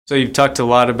So you've talked a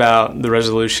lot about the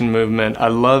Resolution Movement.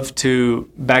 I'd love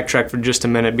to backtrack for just a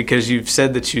minute because you've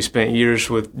said that you spent years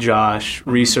with Josh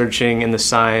researching in the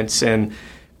science and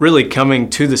really coming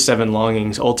to the 7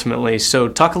 longings ultimately. So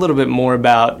talk a little bit more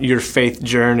about your faith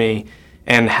journey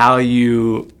and how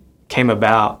you came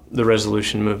about the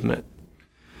Resolution Movement.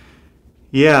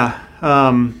 Yeah.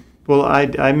 Well,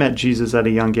 I met Jesus at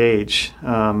a young age.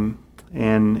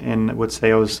 And would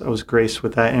say I was graced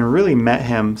with that, and really met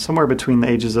him somewhere between the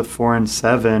ages of 4 and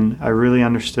 7. I really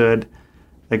understood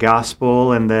the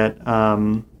gospel and that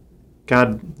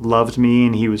God loved me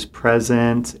and he was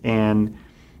present, and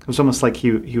it was almost like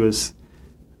he was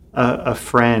a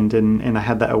friend, and I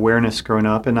had that awareness growing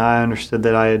up, and I understood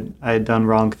that I had done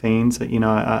wrong things, that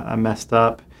I messed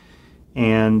up,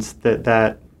 and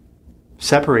that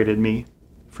separated me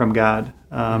from God,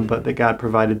 but that God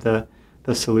provided the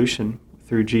solution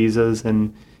through Jesus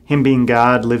and him being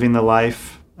God, living the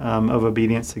life of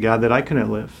obedience to God that I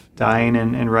couldn't live, dying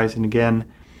and rising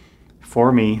again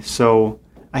for me. So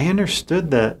I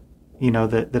understood that,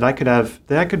 that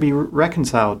I could be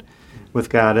reconciled with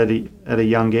God at a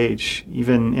young age,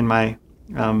 even in my,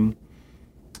 young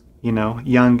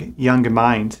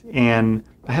mind. And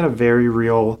I had a very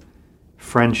real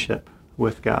friendship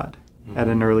with God at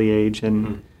an early age,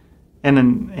 and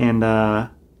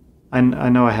I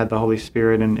know I had the Holy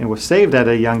Spirit and was saved at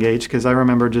a young age because I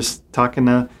remember just talking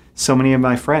to so many of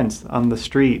my friends on the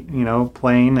street,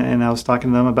 playing, and I was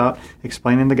talking to them about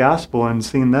explaining the gospel and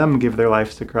seeing them give their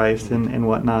lives to Christ and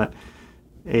whatnot,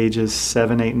 ages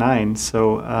 7, 8, 9.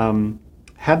 So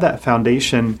had that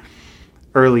foundation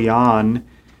early on,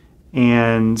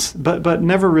 but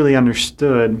never really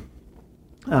understood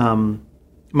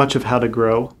much of how to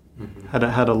grow,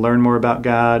 how to learn more about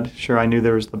God. Sure, I knew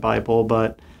there was the Bible,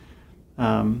 but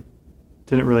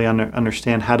didn't really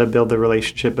understand how to build the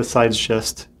relationship besides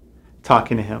just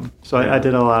talking to him. So I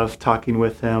did a lot of talking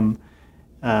with him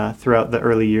throughout the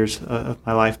early years of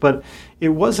my life. But it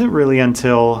wasn't really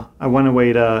until I went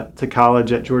away to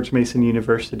college at George Mason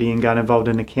University and got involved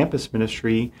in a campus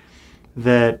ministry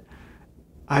that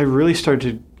I really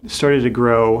started to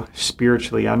grow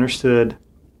spiritually. I understood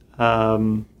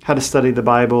how to study the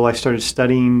Bible. I started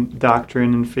studying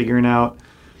doctrine and figuring out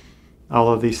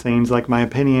all of these things, like my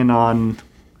opinion on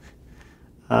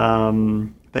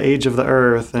the age of the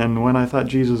earth and when I thought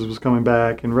Jesus was coming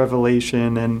back, and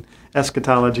Revelation and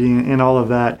eschatology and all of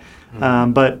that.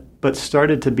 But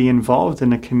started to be involved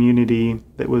in a community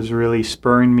that was really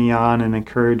spurring me on and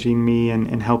encouraging me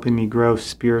and helping me grow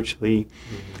spiritually.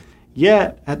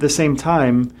 Yet, at the same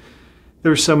time,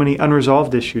 there were so many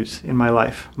unresolved issues in my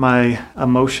life. My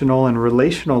emotional and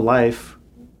relational life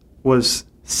was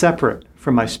separate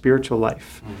from my spiritual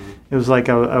life. It was like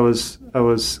I was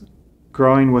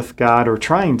growing with God, or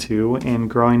trying to, and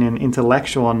growing in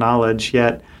intellectual knowledge,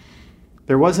 yet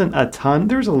there wasn't a ton.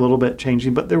 There was a little bit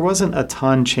changing, but there wasn't a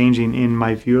ton changing in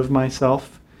my view of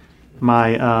myself, my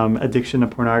addiction to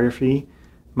pornography,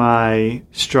 my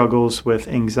struggles with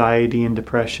anxiety and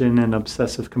depression and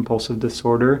obsessive compulsive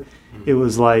disorder. It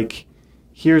was like,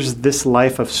 here's this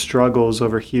life of struggles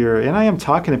over here, and I am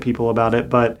talking to people about it,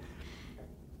 but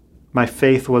my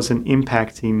faith wasn't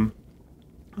impacting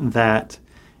that.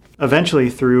 Eventually,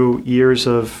 through years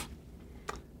of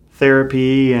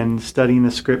therapy and studying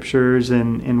the scriptures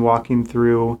and walking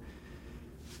through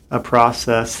a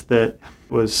process that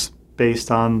was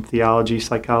based on theology,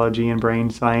 psychology, and brain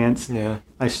science,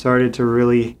 I started to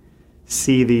really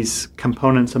see these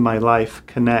components of my life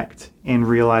connect and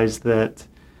realize that,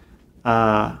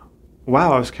 I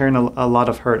was carrying a lot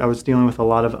of hurt. I was dealing with a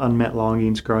lot of unmet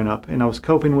longings growing up, and I was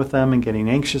coping with them and getting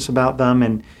anxious about them,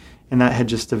 and that had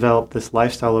just developed this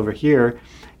lifestyle over here.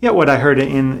 Yet what I heard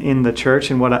in the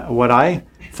church and what I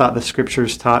thought the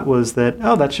scriptures taught was that,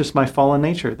 that's just my fallen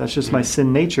nature. That's just my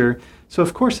sin nature. So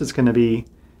of course it's going to be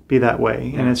that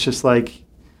way. And it's just like,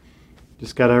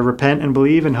 just got to repent and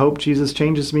believe and hope Jesus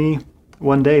changes me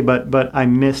one day. But I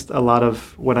missed a lot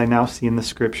of what I now see in the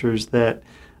scriptures that,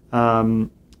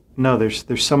 no, there's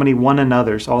so many one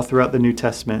another's all throughout the New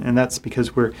Testament. And that's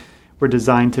because we're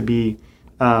designed to be,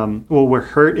 we're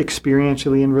hurt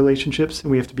experientially in relationships, and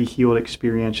we have to be healed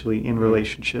experientially in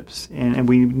relationships. And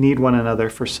we need one another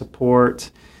for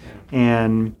support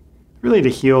and really to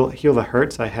heal the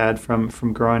hurts I had from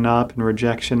growing up and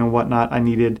rejection and whatnot. I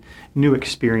needed new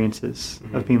experiences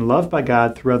of being loved by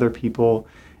God through other people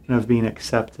and of being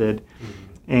accepted.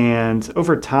 And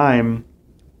over time,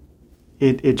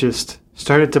 it just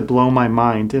started to blow my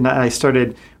mind. And I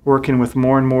started working with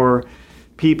more and more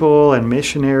people and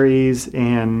missionaries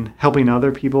and helping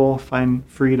other people find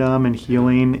freedom and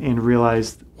healing, and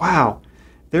realized, wow,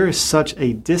 there is such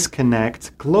a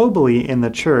disconnect globally in the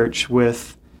church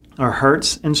with our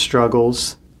hurts and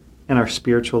struggles and our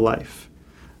spiritual life.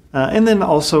 And then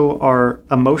also our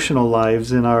emotional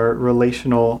lives and our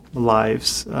relational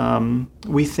lives.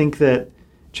 We think that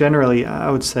generally,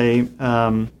 I would say,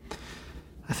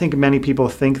 I think many people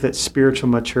think that spiritual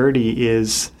maturity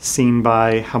is seen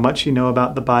by how much you know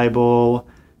about the Bible,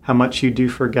 how much you do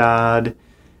for God,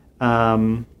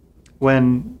 when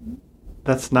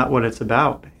that's not what it's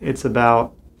about. It's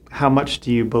about how much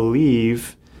do you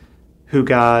believe who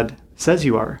God says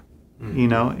you are. Mm-hmm. You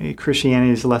know,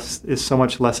 Christianity is so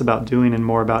much less about doing and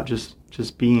more about just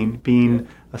being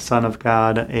a son of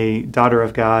God, a daughter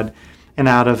of God, and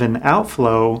out of an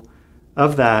outflow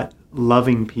of that,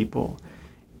 loving people.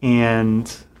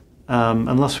 And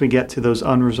unless we get to those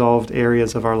unresolved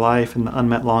areas of our life and the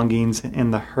unmet longings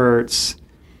and the hurts,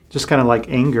 just kind of like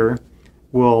anger,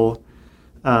 we'll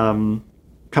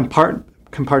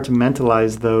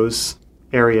compartmentalize those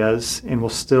areas, and we'll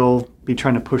still be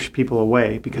trying to push people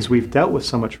away because we've dealt with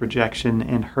so much rejection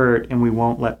and hurt, and we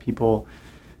won't let people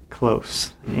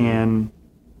close. Mm-hmm. And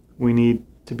we need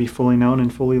to be fully known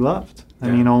and fully loved. I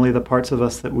mean, only the parts of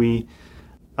us that we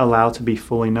allow to be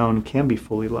fully known can be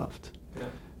fully loved. Yeah.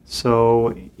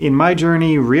 So in my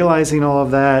journey, realizing all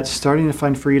of that, starting to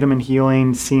find freedom and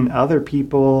healing, seeing other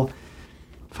people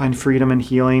find freedom and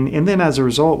healing, and then as a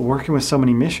result, working with so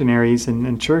many missionaries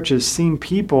and churches, seeing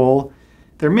people,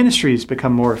 their ministries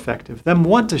become more effective, them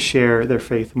want to share their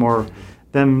faith more,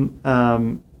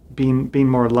 them being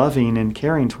more loving and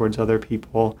caring towards other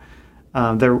people,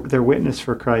 their witness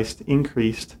for Christ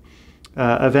increased.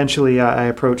 Eventually, I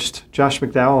approached Josh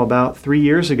McDowell about 3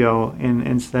 years ago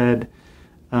and said,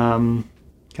 can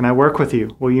I work with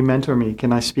you? Will you mentor me?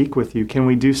 Can I speak with you? Can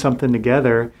we do something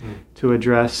together to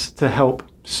help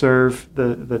serve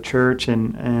the church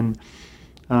and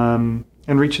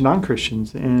reach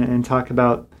non-Christians and talk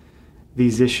about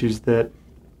these issues that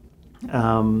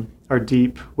are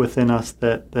deep within us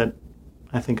that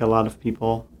I think a lot of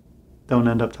people don't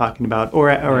end up talking about or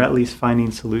at least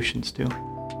finding solutions to.